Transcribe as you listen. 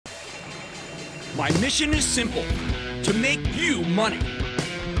My mission is simple, to make you money.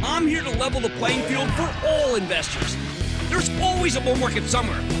 I'm here to level the playing field for all investors. There's always a bull market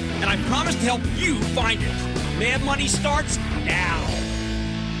somewhere, and I promise to help you find it. Mad Money starts now.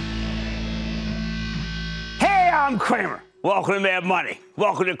 Hey, I'm Cramer. Welcome to Mad Money.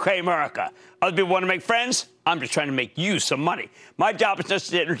 Welcome to Cramerica. Other people want to make friends? I'm just trying to make you some money. My job is not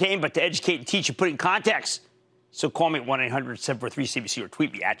just to entertain, but to educate and teach and put in context. So call me at 1-800-743-CBC or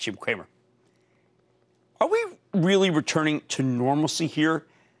tweet me at Jim Cramer. Are we really returning to normalcy here?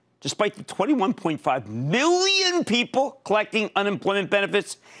 Despite the 21.5 million people collecting unemployment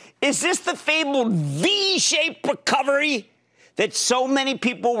benefits, is this the fabled V-shaped recovery that so many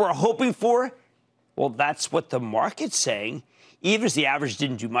people were hoping for? Well, that's what the market's saying. Even as the average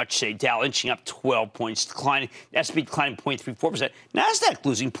didn't do much, say Dow inching up 12 points, declining, S&P declining 0.34%, Nasdaq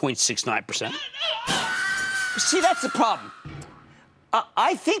losing 0.69%. See, that's the problem.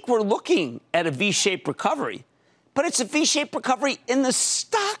 I think we're looking at a V-shaped recovery, but it's a V-shaped recovery in the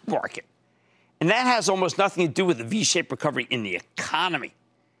stock market. And that has almost nothing to do with the V-shaped recovery in the economy.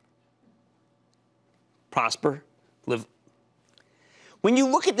 Prosper, live. When you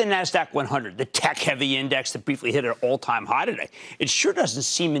look at the Nasdaq 100, the tech-heavy index that briefly hit an all-time high today, it sure doesn't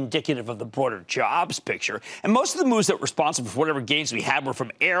seem indicative of the broader jobs picture. And most of the moves that were responsible for whatever gains we had were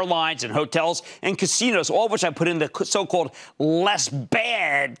from airlines and hotels and casinos, all of which I put in the so-called less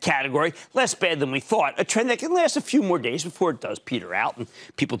bad category, less bad than we thought, a trend that can last a few more days before it does peter out. And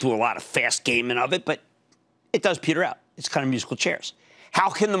people do a lot of fast gaming of it, but it does peter out. It's kind of musical chairs. How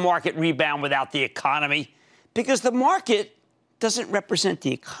can the market rebound without the economy? Because the market doesn't represent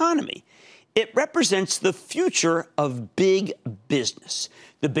the economy. It represents the future of big business.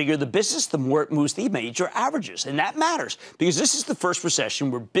 The bigger the business, the more it moves the major averages. And that matters because this is the first recession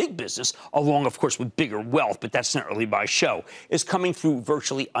where big business, along, of course, with bigger wealth, but that's not really my show, is coming through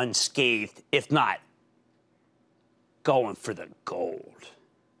virtually unscathed, if not going for the gold.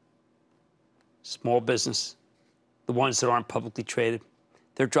 Small business, the ones that aren't publicly traded,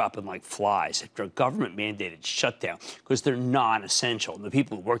 they're dropping like flies after a government-mandated shutdown because they're non-essential. And the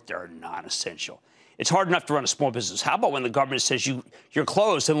people who work there are non-essential. It's hard enough to run a small business. How about when the government says you're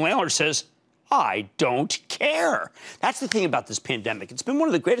closed and the landlord says, I don't care? That's the thing about this pandemic. It's been one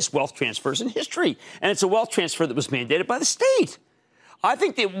of the greatest wealth transfers in history. And it's a wealth transfer that was mandated by the state. I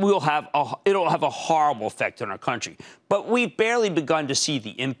think that it'll have a horrible effect on our country, but we've barely begun to see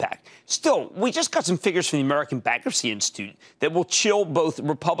the impact. Still, we just got some figures from the American Bankruptcy Institute that will chill both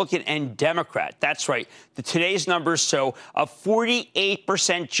Republican and Democrat. That's right. Today's numbers show a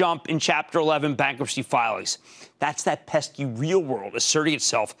 48% jump in Chapter 11 bankruptcy filings. That's that pesky real world asserting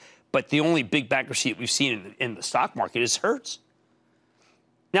itself, but the only big bankruptcy that we've seen in the stock market is Hertz.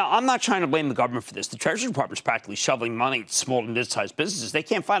 Now, I'm not trying to blame the government for this. The Treasury Department is practically shoveling money at small and mid-sized businesses. They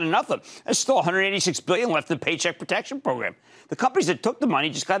can't find enough of them. There's still $186 billion left in the Paycheck Protection Program. The companies that took the money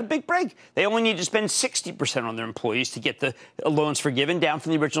just got a big break. They only need to spend 60% on their employees to get the loans forgiven, down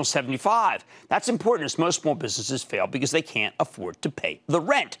from the original 75%. That's important as most small businesses fail because they can't afford to pay the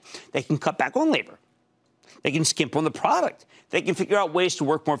rent. They can cut back on labor. They can skimp on the product. They can figure out ways to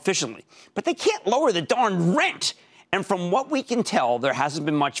work more efficiently. But they can't lower the darn rent. And from what we can tell, there hasn't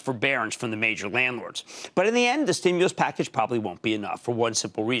been much forbearance from the major landlords. But in the end, the stimulus package probably won't be enough for one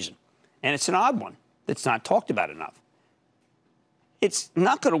simple reason. And it's an odd one that's not talked about enough. It's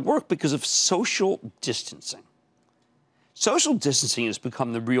not going to work because of social distancing. Social distancing has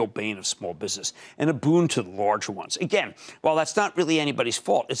become the real bane of small business and a boon to the larger ones. Again, while that's not really anybody's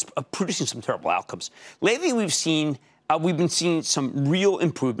fault, it's producing some terrible outcomes. Lately, we've been seeing some real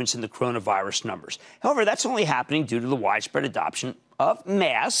improvements in the coronavirus numbers. However, that's only happening due to the widespread adoption of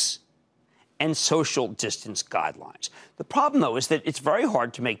masks and social distance guidelines. The problem, though, is that it's very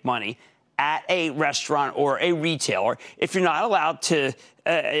hard to make money at a restaurant or a retailer if you're not allowed to,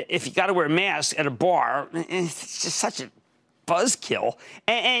 if you got to wear a mask at a bar. It's just such a buzzkill,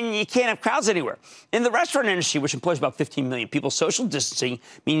 and you can't have crowds anywhere. In the restaurant industry, which employs about 15 million people, social distancing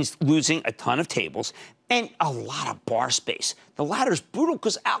means losing a ton of tables and a lot of bar space. The latter is brutal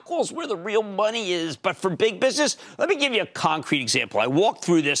because alcohol is where the real money is. But for big business, let me give you a concrete example. I walked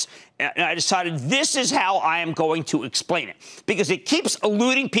through this, and I decided this is how I am going to explain it because it keeps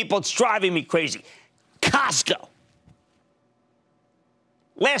eluding people. It's driving me crazy. Costco.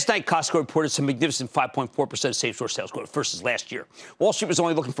 Last night, Costco reported some magnificent 5.4% same-store sales growth versus last year. Wall Street was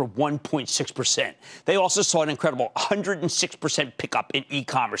only looking for 1.6%. They also saw an incredible 106% pickup in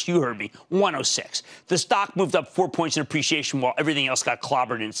e-commerce. You heard me, 106. The stock moved up 4 points in appreciation while everything else got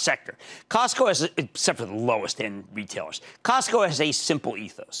clobbered in the sector. Costco has, except for the lowest-end retailers, Costco has a simple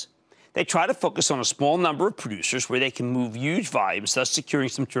ethos. They try to focus on a small number of producers where they can move huge volumes, thus securing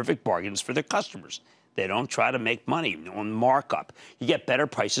some terrific bargains for their customers. They don't try to make money on markup. You get better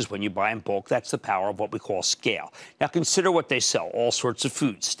prices when you buy in bulk. That's the power of what we call scale. Now, consider what they sell. All sorts of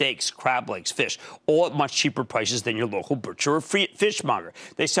food, steaks, crab legs, fish, all at much cheaper prices than your local butcher or fishmonger.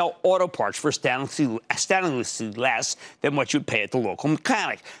 They sell auto parts for astoundingly less than what you'd pay at the local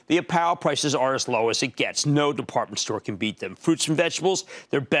mechanic. The apparel prices are as low as it gets. No department store can beat them. Fruits and vegetables,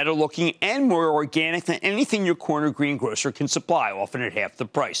 they're better looking and more organic than anything your corner greengrocer can supply, often at half the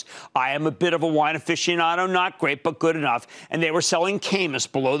price. I am a bit of a wine aficionado, not great, but good enough. And they were selling Caymus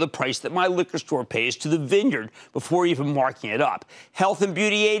below the price that my liquor store pays to the Vineyard before even marking it up. Health and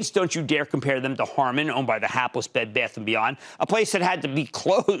beauty aids, don't you dare compare them to Harmon, owned by the hapless Bed Bath & Beyond, a place that had to be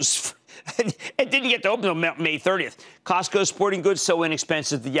closed and didn't get to open until May 30th. Costco sporting goods so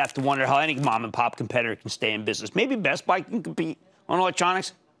inexpensive that you have to wonder how any mom-and-pop competitor can stay in business. Maybe Best Buy can compete on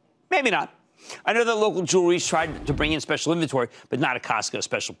electronics. Maybe not. I know that local jewelries tried to bring in special inventory, but not at Costco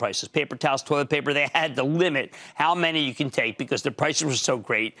special prices. Paper towels, toilet paper, they had to limit how many you can take because the prices were so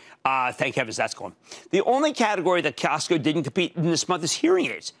great. Thank heavens that's gone. The only category that Costco didn't compete in this month is hearing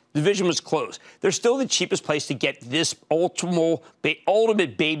aids. The division was closed. They're still the cheapest place to get this ultimate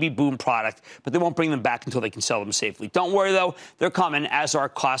baby boom product, but they won't bring them back until they can sell them safely. Don't worry, though. They're coming, as are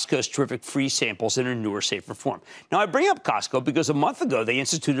Costco's terrific free samples in a newer, safer form. Now, I bring up Costco because a month ago, they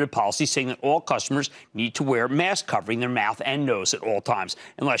instituted a policy saying that all customers need to wear a mask covering their mouth and nose at all times,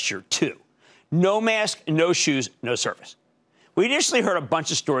 unless you're two. No mask, no shoes, no service. We initially heard a bunch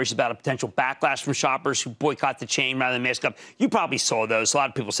of stories about a potential backlash from shoppers who boycott the chain rather than mask up. You probably saw those. A lot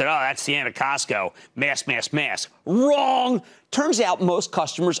of people said, oh, that's the end of Costco. Mask, mask, mask. Wrong. Turns out most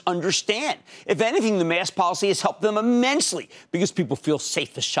customers understand. If anything, the mask policy has helped them immensely because people feel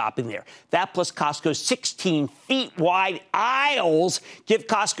safe shopping there. That plus Costco's 16 feet wide aisles give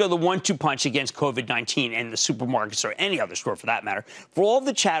Costco the 1-2 punch against COVID-19 and the supermarkets or any other store for that matter. For all of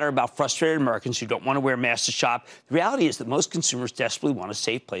the chatter about frustrated Americans who don't want to wear masks to shop, the reality is that most consumers desperately want a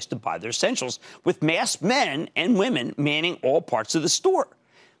safe place to buy their essentials, with masked men and women manning all parts of the store.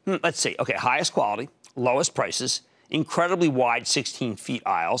 Let's see. Okay, highest quality, lowest prices, incredibly wide 16 feet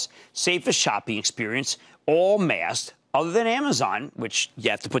aisles, safest shopping experience, all masked, other than Amazon, which you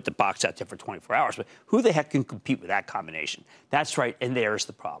have to put the box out there for 24 hours. But who the heck can compete with that combination? That's right, and there's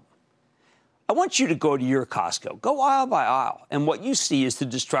the problem. I want you to go to your Costco. Go aisle by aisle, and what you see is the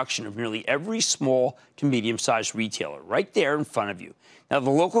destruction of nearly every small to medium-sized retailer right there in front of you. Now, the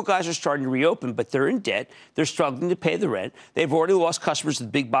local guys are starting to reopen, but they're in debt. They're struggling to pay the rent. They've already lost customers to the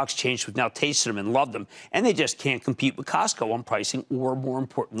big box chains who've now tasted them and loved them, and they just can't compete with Costco on pricing or, more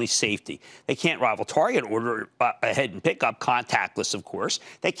importantly, safety. They can't rival Target, order ahead and pick up, contactless, of course.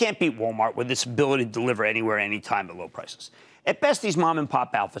 They can't beat Walmart with its ability to deliver anywhere, anytime at low prices. At best, these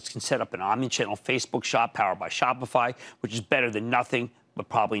mom-and-pop outfits can set up an omni-channel Facebook shop powered by Shopify, which is better than nothing, but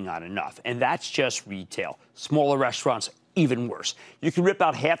probably not enough. And that's just retail. Smaller restaurants, even worse. You can rip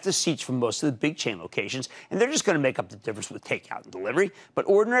out half the seats from most of the big chain locations, and they're just going to make up the difference with takeout and delivery. But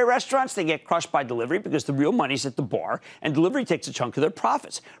ordinary restaurants, they get crushed by delivery because the real money's at the bar, and delivery takes a chunk of their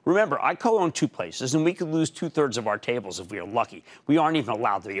profits. Remember, I co-own 2 places, and we could lose 2/3 of our tables if we are lucky. We aren't even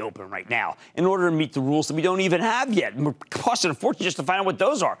allowed to be open right now in order to meet the rules that we don't even have yet. And we're costing a fortune just to find out what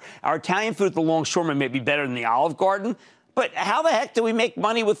those are. Our Italian food at the Longshoreman may be better than the Olive Garden, but how the heck do we make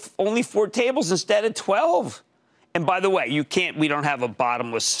money with only 4 tables instead of 12? And by the way, we don't have a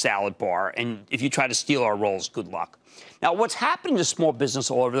bottomless salad bar, and if you try to steal our rolls, good luck. Now, what's happening to small business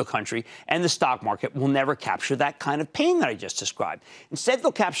all over the country and the stock market will never capture that kind of pain that I just described. Instead,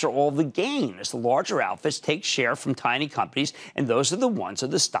 they'll capture all the gain as the larger outfits take share from tiny companies, and those are the ones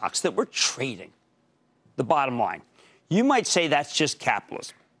of the stocks that we're trading. The bottom line, you might say that's just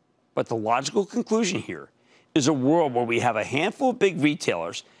capitalism, but the logical conclusion here is a world where we have a handful of big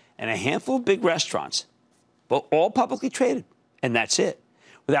retailers and a handful of big restaurants, but all publicly traded, and that's it.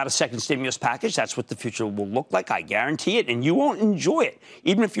 Without a second stimulus package, that's what the future will look like, I guarantee it, and you won't enjoy it,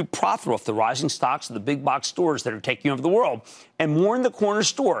 even if you profit off the rising stocks of the big box stores that are taking over the world, and more in the corner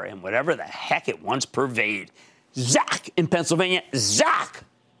store and whatever the heck it once purveyed. Zach in Pennsylvania. Zach!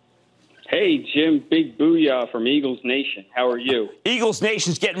 Hey, Jim, big booyah from Eagles Nation. How are you? Eagles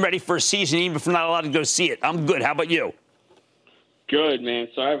Nation's getting ready for a season, even if we're not allowed to go see it. I'm good. How about you? Good, man.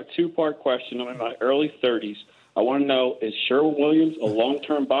 So I have a 2-part question. I'm in my early 30s. I want to know, is Sherwin-Williams a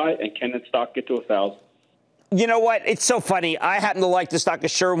long-term buy, and can that stock get to 1,000? You know what? It's so funny. I happen to like the stock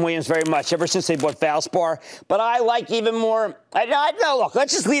of Sherwin-Williams very much ever since they bought Valspar. But I like even more. No, look,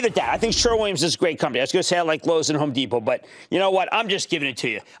 let's just leave it at that. I think Sherwin-Williams is a great company. I was going to say I like Lowe's and Home Depot. But you know what? I'm just giving it to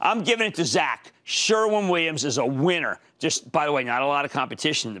you. I'm giving it to Zach. Sherwin-Williams is a winner. Just, by the way, not a lot of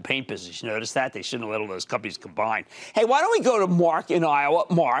competition in the paint business. You notice that? They shouldn't have let all those companies combine. Hey, why don't we go to Mark in Iowa?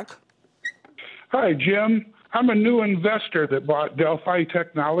 Mark. Hi, Jim. I'm a new investor that bought Delphi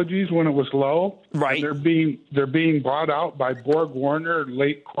Technologies when it was low. Right. And they're being bought out by Borg Warner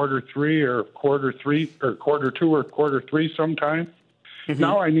late quarter two or quarter three sometime. Mm-hmm.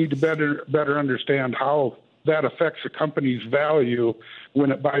 Now I need to better understand how that affects a company's value when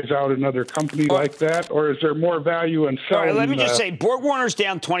it buys out another company like that, or is there more value in selling? All right, let me just say, Borg Warner's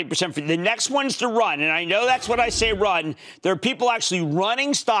down 20%. For the next one's to run, and I know that's what I say run. There are people actually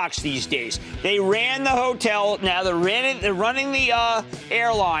running stocks these days. They ran the hotel, now they're running the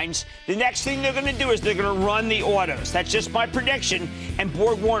airlines. The next thing they're going to do is they're going to run the autos. That's just my prediction, and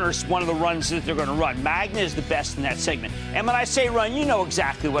Borg Warner's one of the runs that they're going to run. Magna is the best in that segment. And when I say run, you know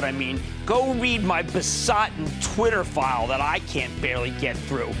exactly what I mean. Go read my besotten Twitter file that I can't barely get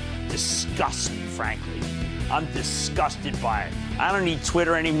through. Disgusts me, frankly. I'm disgusted by it. I don't need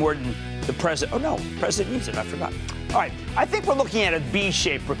Twitter any more than the president. Oh, no, the president needs it. I forgot. All right, I think we're looking at a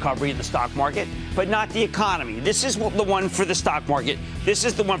V-shaped recovery in the stock market, but not the economy. This is the one for the stock market. This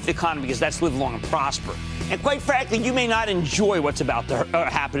is the one for the economy because that's live long and prosper. And quite frankly, you may not enjoy what's about to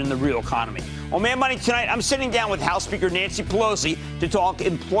happen in the real economy. On Mad Money tonight, I'm sitting down with House Speaker Nancy Pelosi to talk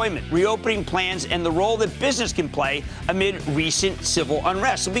employment, reopening plans, and the role that business can play amid recent civil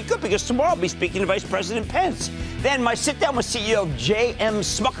unrest. It'll be good because tomorrow I'll be speaking to Vice President Pence. Then my sit-down with CEO J.M.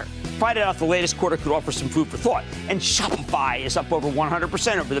 Smucker. Find out if the latest quarter could offer some food for thought. And Shopify is up over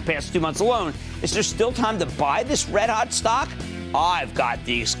 100% over the past 2 months alone. Is there still time to buy this red-hot stock? I've got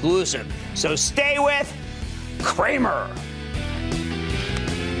the exclusive. So stay with Cramer.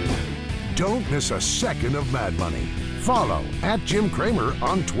 Don't miss a second of Mad Money. Follow @JimCramer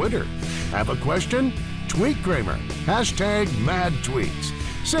on Twitter. Have a question? Tweet Cramer. #MadTweets.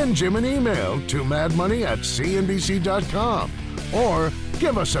 Send Jim an email to madmoney@cnbc.com or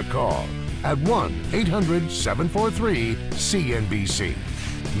give us a call at 1-800-743-CNBC.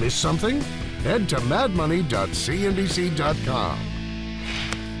 Miss something? Head to madmoney.cnbc.com.